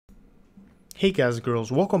Hey guys and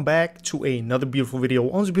girls, welcome back to another beautiful video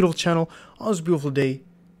on this beautiful channel, on this beautiful day.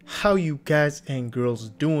 How you guys and girls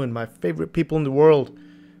doing? My favorite people in the world,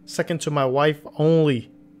 second to my wife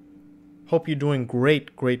only. Hope you're doing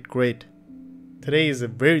great. Today is a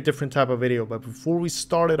very different type of video, but before we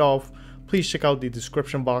start it off, please check out the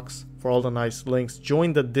description box for all the nice links.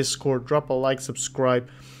 Join the Discord, drop a like, subscribe,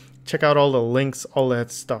 check out all the links, all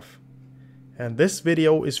that stuff. And this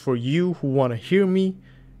video is for you who want to hear me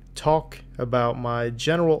talk about my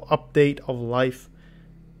general update of life,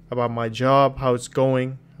 about my job, how it's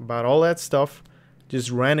going, about all that stuff.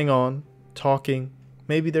 Just ranting on, talking.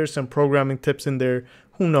 Maybe there's some programming tips in there,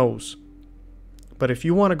 who knows. But if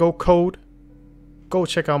you want to go code, go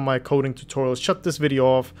check out my coding tutorials. Shut this video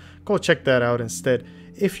off, go check that out instead.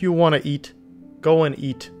 If you want to eat, go and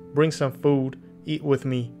eat. Bring some food, eat with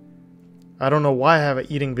me. I don't know why I have an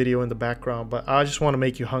eating video in the background, but I just want to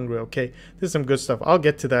make you hungry, okay? This is some good stuff. I'll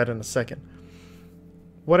get to that in a second.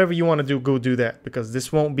 Whatever you want to do, go do that, because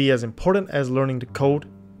this won't be as important as learning to code.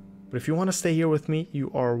 But if you want to stay here with me,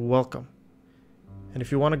 you are welcome. And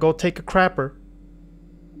if you want to go take a crapper,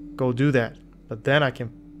 go do that. But then I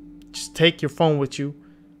can just take your phone with you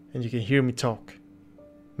and you can hear me talk.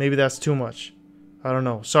 Maybe that's too much. I don't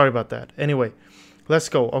know. Sorry about that. Anyway. Let's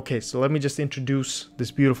go. Okay, so let me just introduce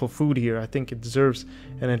this beautiful food here. I think it deserves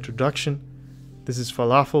an introduction. This is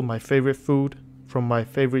falafel, my favorite food from my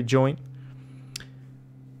favorite joint.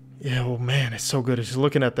 Yeah, oh man, it's so good. Just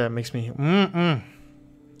looking at that makes me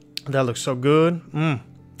That looks so good.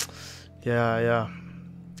 Yeah.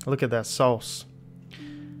 Look at that sauce.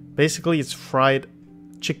 Basically, it's fried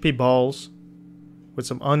chickpea balls with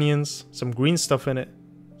some onions, some green stuff in it,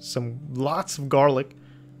 lots of garlic.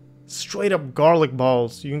 Straight up garlic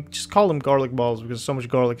balls. You can just call them garlic balls because so much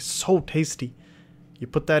garlic. It's so tasty. You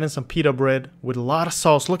put that in some pita bread with a lot of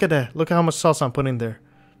sauce. Look at that. Look at how much sauce I'm putting there.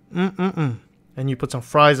 And you put some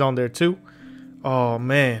fries on there too. Oh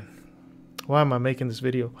man. Why am I making this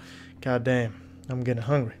video? God damn. I'm getting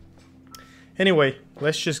hungry. Anyway,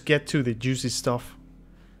 let's just get to the juicy stuff.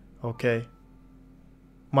 Okay.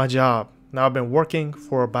 My job. Now I've been working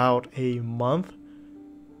for about a month.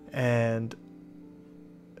 And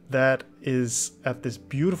that is at this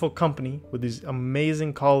beautiful company with these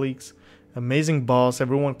amazing colleagues, amazing boss.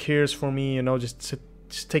 Everyone cares for me, you know, just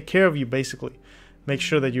take care of you basically. Make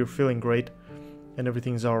sure that you're feeling great and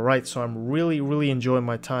everything's all right. So I'm really enjoying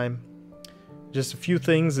my time. Just a few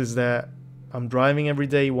things is that I'm driving every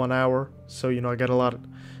day 1 hour. So, you know, I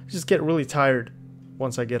just get really tired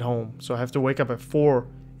once I get home. So I have to wake up at 4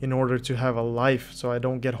 in order to have a life. So I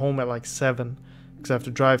don't get home at like 7 because I have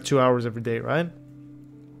to drive 2 hours every day, right?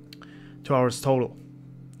 2 hours total.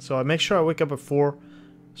 So I make sure I wake up at 4.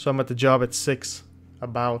 So I'm at the job at 6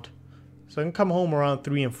 about. So I can come home around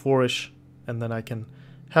 3 and 4ish. And then I can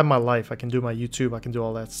have my life. I can do my YouTube. I can do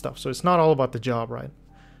all that stuff. So it's not all about the job, right?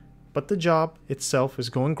 But the job itself is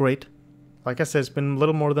going great. Like I said, it's been a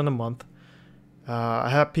little more than a month.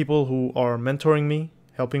 I have people who are mentoring me,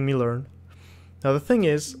 helping me learn. Now the thing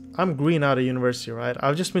is, I'm green out of university, right?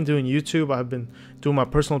 I've just been doing YouTube. I've been doing my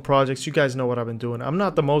personal projects. You guys know what I've been doing. I'm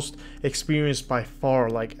not the most experienced by far,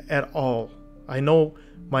 like at all. I know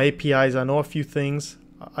my APIs. I know a few things.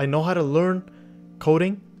 I know how to learn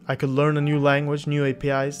coding. I could learn a new language, new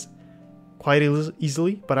APIs quite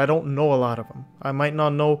easily, but I don't know a lot of them. I might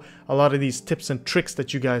not know a lot of these tips and tricks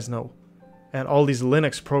that you guys know. And all these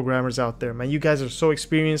Linux programmers out there, man. You guys are so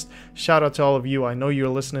experienced. Shout out to all of you. I know you're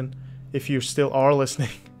listening. If you still are listening,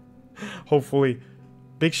 hopefully,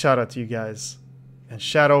 big shout out to you guys. And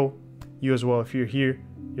Shadow, you as well, if you're here,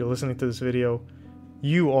 you're listening to this video,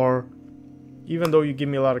 you are, even though you give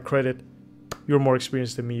me a lot of credit, you're more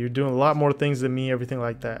experienced than me. You're doing a lot more things than me, everything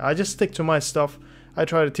like that. I just stick to my stuff. I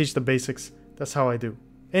try to teach the basics. That's how I do.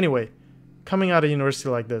 Anyway, coming out of university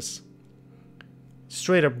like this,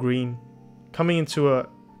 straight up green, coming into a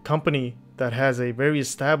company that has a very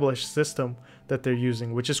established system that they're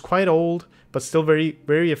using, which is quite old but still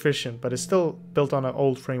very efficient, but it's still built on an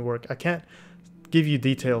old framework. I can't give you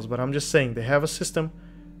details, but I'm just saying they have a system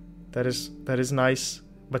that is nice,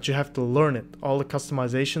 but you have to learn it. All the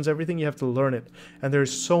customizations, everything, you have to learn it. And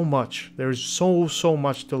there's so much. There's so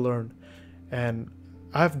much to learn. And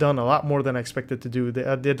I've done a lot more than I expected to do.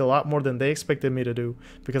 I did a lot more than they expected me to do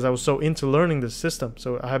because I was so into learning the system.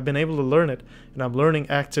 So I have been able to learn it, and I'm learning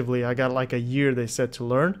actively. I got like a year, they said, to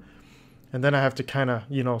learn. And then I have to kind of,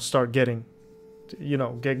 you know, start getting, you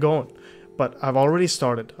know, get going. But I've already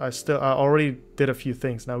started. I already did a few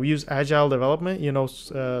things. Now we use agile development, you know,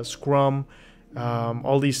 Scrum,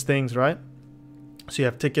 all these things, right? So you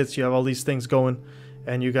have tickets, you have all these things going,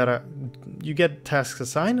 and you get tasks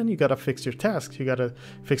assigned, and you gotta fix your tasks. You gotta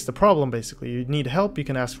fix the problem. Basically, you need help, you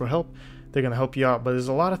can ask for help, they're gonna help you out. But there's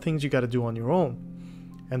a lot of things you gotta do on your own,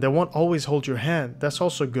 and they won't always hold your hand. That's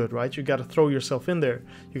also good, right? You gotta throw yourself in there.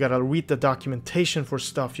 You gotta read the documentation for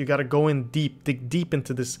stuff. You gotta go in deep, dig deep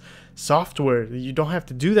into this software. You don't have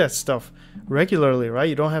to do that stuff regularly, right?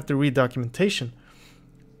 You don't have to read documentation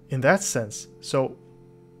in that sense. So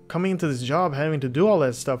coming into this job, having to do all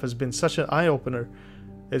that stuff has been such an eye-opener.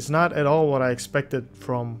 It's not at all what I expected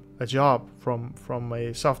from a job, from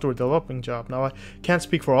a software developing job. Now, I can't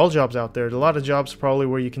speak for all jobs out there. There's a lot of jobs probably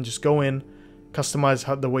where you can just go in,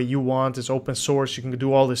 customize the way you want. It's open source. You can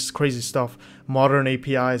do all this crazy stuff, modern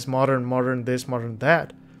APIs, modern this, modern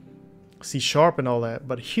that, C# and all that.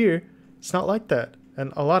 But here, it's not like that.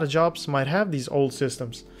 And a lot of jobs might have these old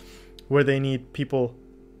systems where they need people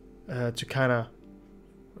to kind of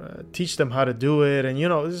teach them how to do it, and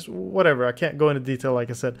this is whatever. I can't go into detail, like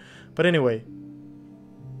I said, but anyway.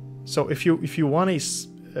 So if you want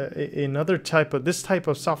another type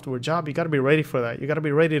of software job, you got to be ready for that. You got to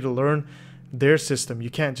be ready to learn their system. You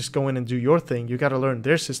can't just go in and do your thing. You got to learn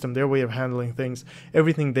their system, their way of handling things,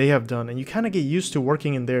 everything they have done, and you kind of get used to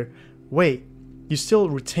working in their way. You still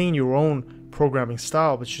retain your own programming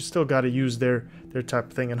style, but you still got to use their type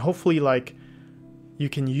of thing, and hopefully like you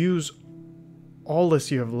can use all this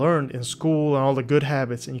you have learned in school and all the good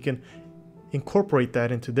habits, and you can incorporate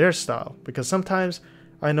that into their style. Because sometimes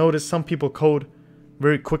I notice some people code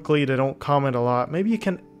very quickly, they don't comment a lot. Maybe you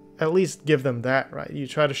can at least give them that, right? You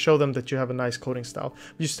try to show them that you have a nice coding style,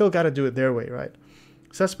 but you still got to do it their way, right?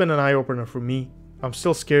 So that's been an eye-opener for me. I'm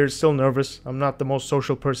still scared, still nervous. I'm not the most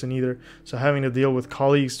social person either, so having to deal with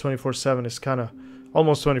colleagues 24/7 is kind of,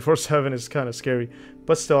 almost 24/7 is kind of scary.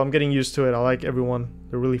 But still, I'm getting used to it. I like everyone.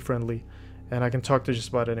 They're really friendly, and I can talk to just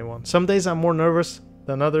about anyone. Some days I'm more nervous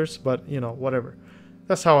than others, but whatever.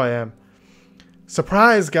 That's how I am.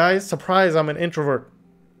 Surprise, guys. Surprise, I'm an introvert.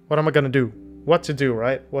 What am I going to do? What to do,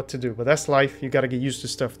 right? What to do. But that's life. You got to get used to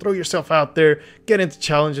stuff. Throw yourself out there. Get into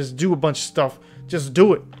challenges. Do a bunch of stuff. Just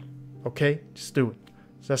do it. Okay? Just do it.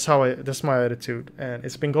 So that's my attitude. And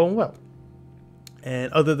it's been going well.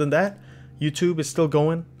 And other than that, YouTube is still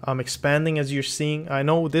going. I'm expanding, as you're seeing. I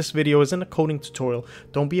know this video isn't a coding tutorial.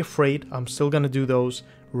 Don't be afraid. I'm still going to do those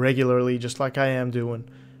regularly, just like I am doing.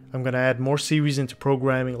 I'm going to add more series into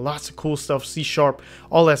programming, lots of cool stuff, C#,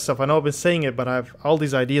 all that stuff. I know I've been saying it, but I have all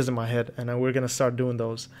these ideas in my head, and we're going to start doing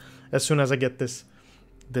those as soon as I get this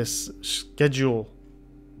schedule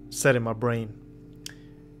set in my brain.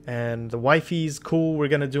 And the wifey's cool. We're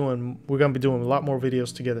going to be doing a lot more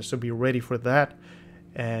videos together, so be ready for that.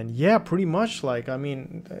 And yeah, pretty much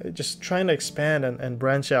just trying to expand and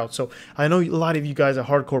branch out. So I know a lot of you guys are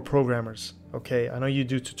hardcore programmers. Okay, I know you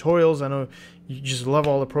do tutorials. I know you just love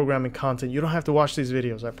all the programming content. You don't have to watch these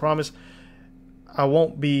videos. I promise I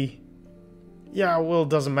won't be... Yeah, well, it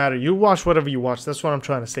doesn't matter. You watch whatever you watch. That's what I'm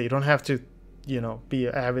trying to say. You don't have to, be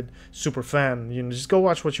an avid super fan. Just go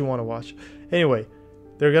watch what you want to watch. Anyway,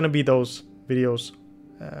 there are going to be those videos.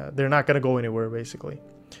 They're not going to go anywhere, basically.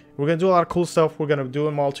 We're going to do a lot of cool stuff. We're going to do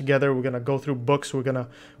them all together. We're going to go through books. We're going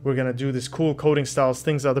to do this cool coding styles,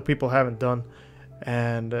 things other people haven't done,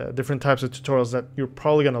 and different types of tutorials that you're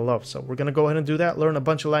probably going to love. So we're going to go ahead and do that, learn a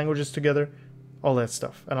bunch of languages together, all that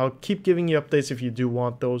stuff. And I'll keep giving you updates if you do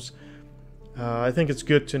want those. I think it's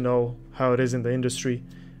good to know how it is in the industry.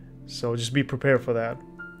 So just be prepared for that.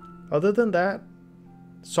 Other than that,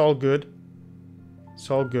 it's all good.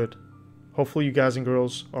 It's all good. Hopefully you guys and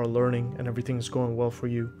girls are learning and everything is going well for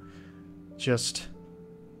you. Just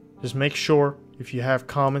make sure, if you have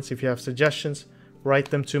comments, if you have suggestions, write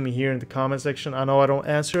them to me here in the comment section. I know I don't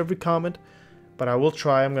answer every comment, but I will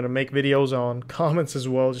try. I'm going to make videos on comments as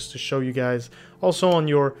well, just to show you guys. Also on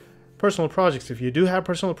your personal projects. If you do have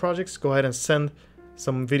personal projects, go ahead and send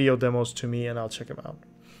some video demos to me and I'll check them out.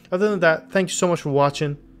 Other than that, thank you so much for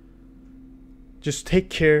watching. Just take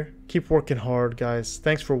care. Keep working hard, guys.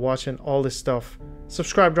 Thanks for watching all this stuff.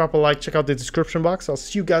 Subscribe, drop a like, check out the description box. I'll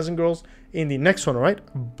see you guys and girls in the next one, alright?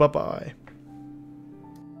 Bye-bye.